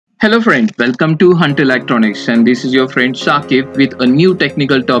Hello friends, welcome to Hunt Electronics, and this is your friend Shakib with a new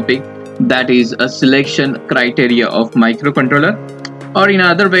technical topic, that is a selection criteria of microcontroller, or in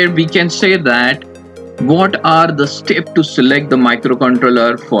other way we can say that what are the steps to select the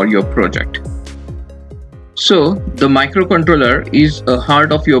microcontroller for your project. So the microcontroller is a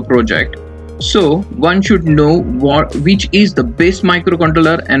heart of your project, so one should know which is the best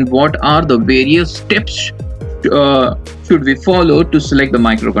microcontroller and what are the various steps should we follow to select the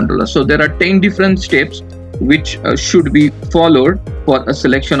microcontroller. So there are 10 different steps which should be followed for a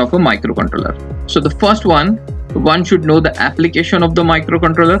selection of a microcontroller. So the first one should know the application of the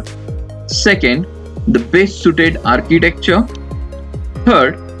microcontroller. Second, the best suited architecture.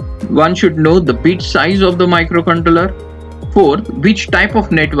 Third, one should know the bit size of the microcontroller. Fourth, which type of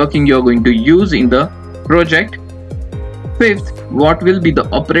networking you are going to use in the project. Fifth, what will be the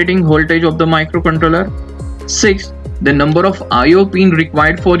operating voltage of the microcontroller. Sixth, the number of I/O pins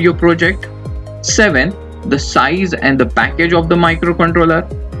required for your project. Seventh, the size and the package of the microcontroller.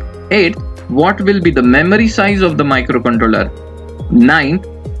 Eighth, what will be the memory size of the microcontroller. Ninth,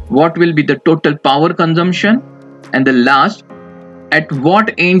 what will be the total power consumption. And the last, at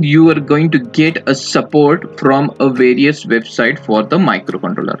what end you are going to get a support from a various website for the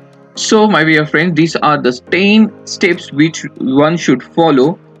microcontroller. So my dear friends, these are the 10 steps which one should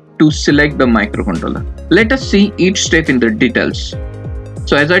follow to select the microcontroller. Let us see each step in the details.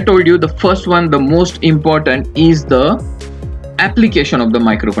 So as I told you, the first one, the most important, is the application of the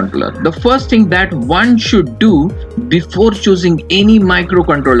microcontroller. The first thing that one should do before choosing any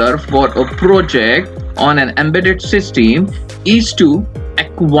microcontroller for a project on an embedded system is to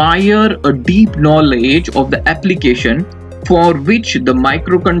acquire a deep knowledge of the application for which the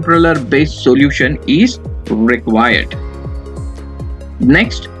microcontroller based solution is required.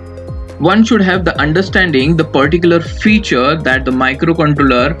 Next, one should have the understanding the particular feature that the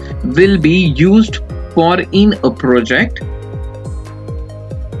microcontroller will be used for in a project.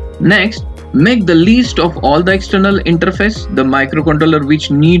 Next, make the list of all the external interface the microcontroller which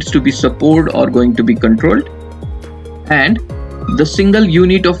needs to be supported or going to be controlled. And the single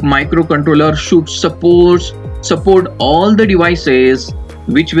unit of microcontroller should support all the devices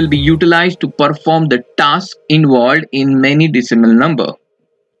which will be utilized to perform the task involved in many decimal number.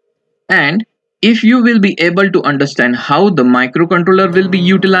 And if you will be able to understand how the microcontroller will be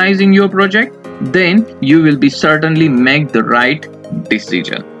utilized in your project, then you will be certainly make the right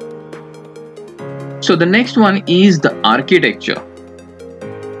decision. So the next one is the architecture.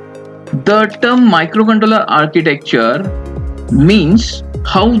 The term microcontroller architecture means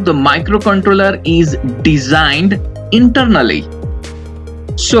how the microcontroller is designed internally.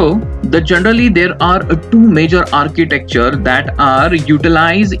 So generally there are two major architecture that are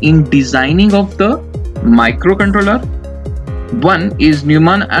utilized in designing of the microcontroller. One is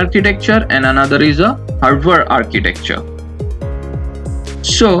Neumann architecture and another is a Harvard architecture.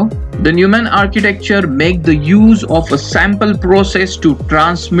 So the Neumann architecture make the use of a sample process to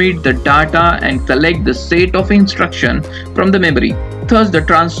transmit the data and collect the set of instruction from the memory. Thus, the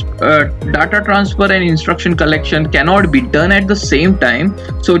data transfer and instruction collection cannot be done at the same time.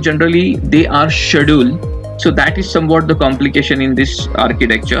 So generally they are scheduled. So that is somewhat the complication in this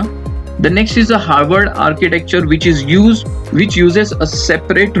architecture. The next is a Harvard architecture, which uses a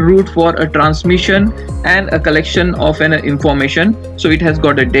separate route for a transmission and a collection of an information. So it has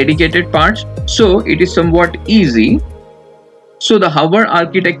got a dedicated parts. So it is somewhat easy. So the Harvard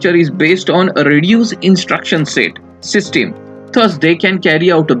architecture is based on a reduced instruction set system. Thus, they can carry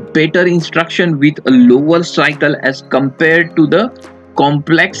out a better instruction with a lower cycle as compared to the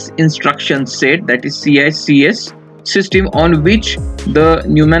complex instruction set, that is CICS system, on which the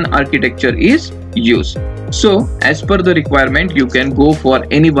Neumann architecture is used. So as per the requirement, you can go for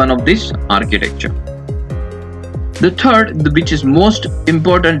any one of this architecture. The third, which is most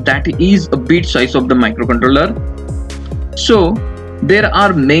important, that is a bit size of the microcontroller. So there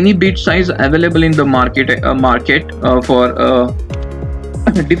are many bit size available in the market for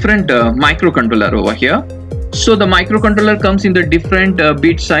different microcontroller over here. So the microcontroller comes in the different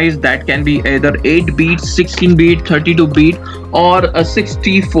bit size that can be either 8 bit, 16 bit, 32 bit or a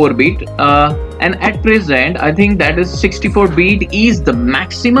 64 bit. And at present, I think that is 64 bit is the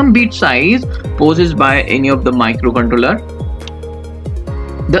maximum bit size possessed by any of the microcontroller.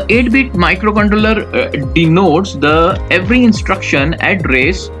 The 8-bit microcontroller denotes the every instruction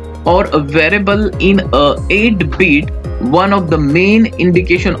address or a variable in a 8-bit. One of the main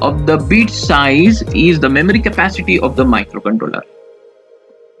indication of the bit size is the memory capacity of the microcontroller.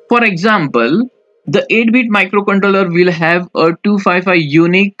 For example, The 8-bit microcontroller will have a 255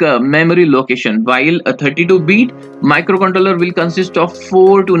 unique memory location, while a 32-bit microcontroller will consist of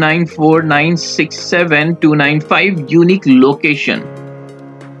 4294, 967, 295 unique location.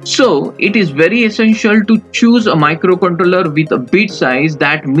 So it is very essential to choose a microcontroller with a bit size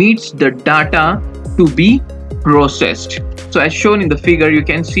that meets the data to be processed. So as shown in the figure, you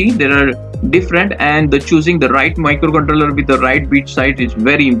can see there are different, and the choosing the right microcontroller with the right bit size is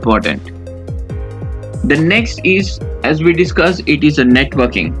very important. The next is, as we discussed, it is a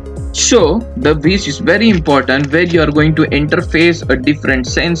networking. So which is very important, where you are going to interface a different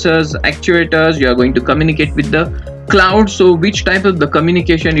sensors, actuators, you are going to communicate with the cloud. So which type of the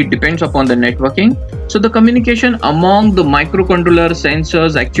communication, it depends upon the networking. So the communication among the microcontroller,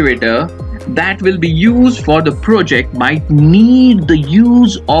 sensors, actuator that will be used for the project might need the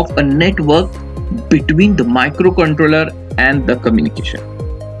use of a network between the microcontroller and the communication.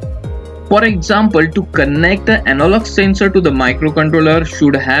 For example, to connect the analog sensor to the microcontroller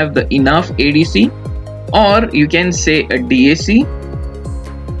should have the enough ADC, or you can say a DAC.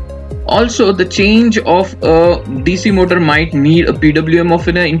 Also, the change of a DC motor might need a PWM of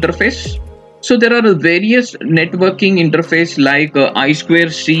an interface. So there are various networking interface like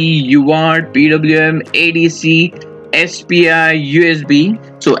I2C, UART, PWM, ADC, SPI, USB.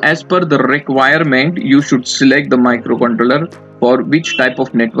 So as per the requirement, you should select the microcontroller for which type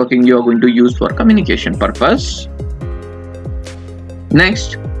of networking you are going to use for communication purpose.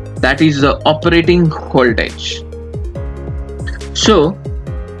 Next, that is the operating voltage. So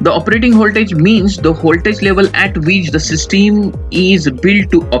the operating voltage means the voltage level at which the system is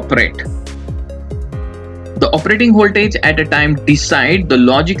built to operate. The operating voltage at a time decide the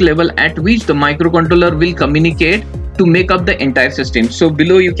logic level at which the microcontroller will communicate to make up the entire system. So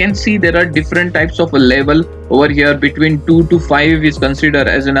below you can see there are different types of a level. Over here between 2 to 5 is considered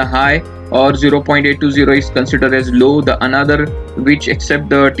as a high, or 0.8 to 0 is considered as low. The another which accept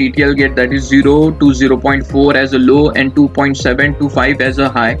the TTL gate, that is 0 to 0.4 as a low, and 2.7 to 5 as a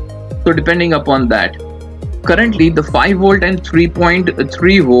high. So depending upon that, currently the 5 volt and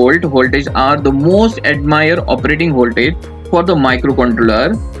 3.3 volt voltage are the most admired operating voltage for the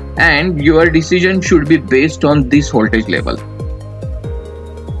microcontroller, and your decision should be based on this voltage level.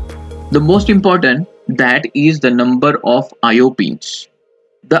 The most important, that is the number of IO pins.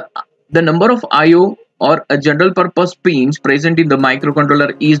 The number of IO or a general purpose pins present in the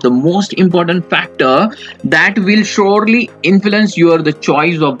microcontroller is the most important factor that will surely influence the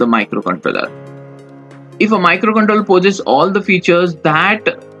choice of the microcontroller. If a microcontroller possesses all the features that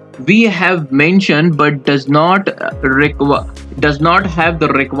we have mentioned but does not have the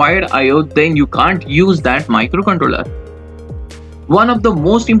required IO, then you can't use that microcontroller. One of the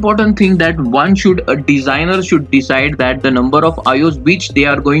most important thing that a designer should decide that the number of IOs which they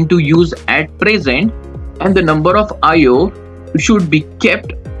are going to use at present, and the number of IO should be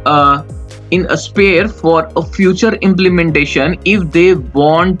kept in a spare for a future implementation if they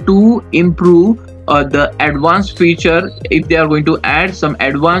want to improve the advanced feature, if they are going to add some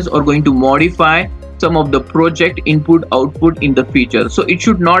advanced or going to modify some of the project input output in the feature. So it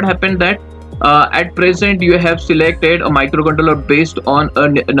should not happen that at present you have selected a microcontroller based on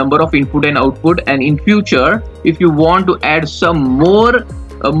a number of input and output, and in future if you want to add some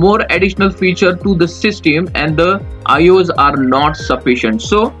more additional feature to the system and the IOs are not sufficient.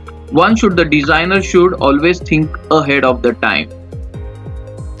 So the designer should always think ahead of the time.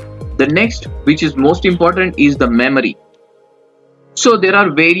 The next, which is most important, is the memory. So there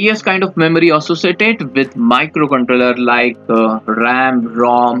are various kind of memory associated with microcontroller like RAM,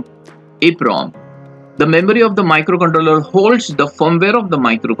 ROM, EEPROM. The memory of the microcontroller holds the firmware of the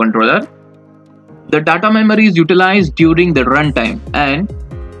microcontroller. The data memory is utilized during the runtime, and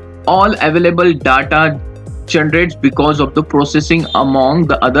all available data generates because of the processing among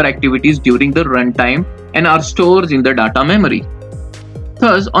the other activities during the runtime and are stored in the data memory.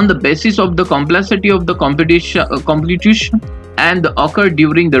 Thus, on the basis of the complexity of the computation and the occur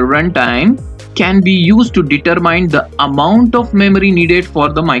during the runtime can be used to determine the amount of memory needed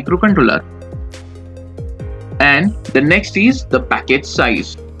for the microcontroller. And the next is the package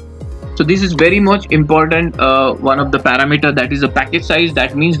size. So this is very much important, one of the parameter, that is the package size.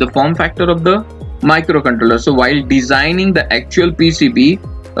 That means the form factor of the microcontroller. So while designing the actual PCB,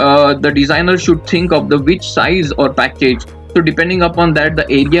 the designer should think of the which size or package. So depending upon that, the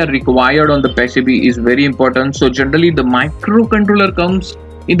area required on the PCB is very important. So generally the microcontroller comes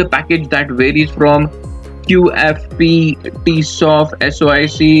in the package that varies from QFP, TSOF,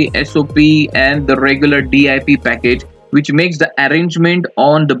 SOIC, SOP and the regular DIP package, which makes the arrangement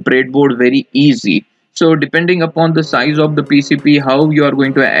on the breadboard very easy. So depending upon the size of the PCB, how you are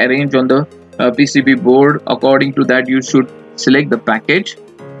going to arrange on the PCB board. According to that, you should select the package.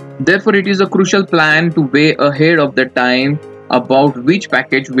 Therefore, it is a crucial plan to way ahead of the time about which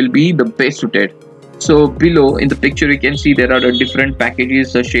package will be the best suited. So below in the picture you can see there are the different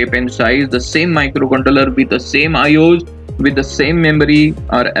packages, the shape and size. The same microcontroller with the same IOs with the same memory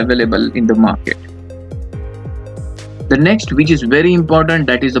are available in the market. The next, which is very important,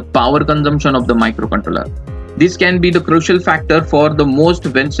 that is the power consumption of the microcontroller. This can be the crucial factor for the most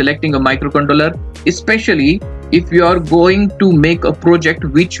when selecting a microcontroller, especially if you are going to make a project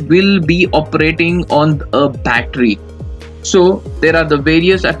which will be operating on a battery. So there are the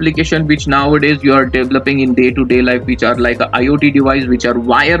various applications which nowadays you are developing in day-to-day life, which are like a IoT device, which are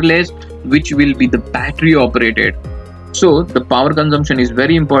wireless, which will be the battery operated. So the power consumption is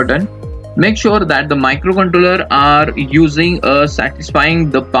very important. Make sure that the microcontroller are using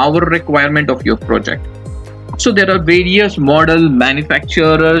satisfying the power requirement of your project. So there are various model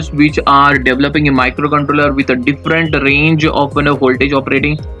manufacturers which are developing a microcontroller with a different range of voltage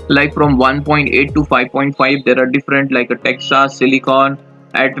operating, like from 1.8 to 5.5. There are different like a Texas, Silicon,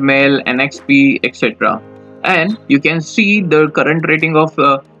 Atmel, NXP, etc. And you can see the current rating of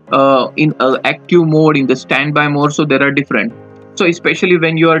in active mode, in the standby mode. So there are different. So especially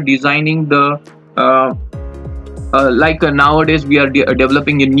when you are designing the nowadays we are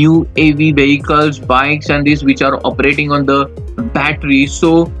developing a new AV vehicles, bikes and these which are operating on the battery,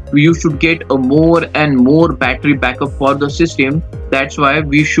 so you should get a more and more battery backup for the system. That's why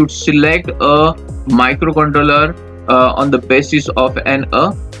we should select a microcontroller on the basis of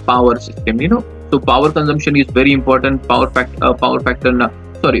a power system, So power consumption is very important.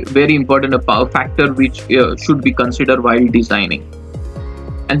 Very important power factor which should be considered while designing.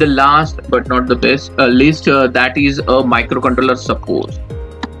 And the last but not the best list, that is a microcontroller support.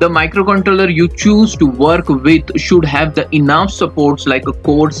 The microcontroller you choose to work with should have the enough supports like a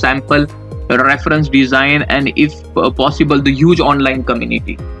code sample, reference design, and if possible the huge online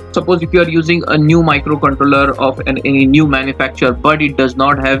community. Suppose if you are using a new microcontroller of any new manufacturer but it does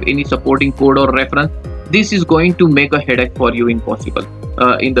not have any supporting code or reference, this is going to make a headache for you in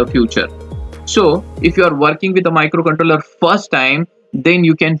the future. So if you are working with a microcontroller first time, then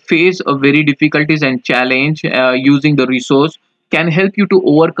you can face a very difficulties and challenge. Using the resource can help you to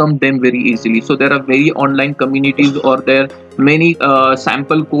overcome them very easily. So there are very online communities, or there many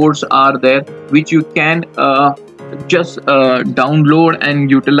sample codes are there which you can just download and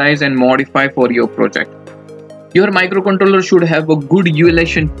utilize and modify for your project. Your microcontroller should have a good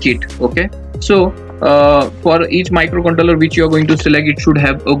evaluation kit. Okay, so for each microcontroller which you are going to select, it should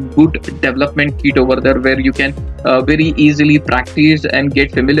have a good development kit over there where you can very easily practice and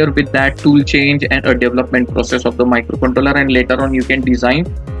get familiar with that tool change and a development process of the microcontroller, and later on you can design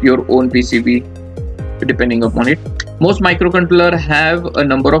your own PCB depending upon it. Most microcontrollers have a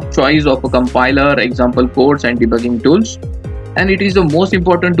number of choice of a compiler, example codes and debugging tools. And it is the most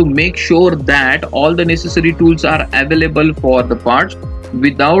important to make sure that all the necessary tools are available for the parts.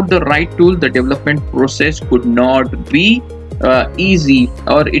 Without the right tool, the development process could not be easy,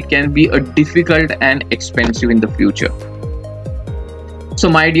 or it can be difficult and expensive in the future. So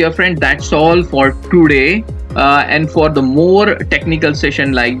my dear friend, that's all for today. And for the more technical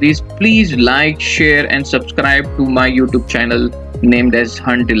session like this, please like, share and subscribe to my YouTube channel named as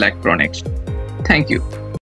Hunt Electronics. Thank you.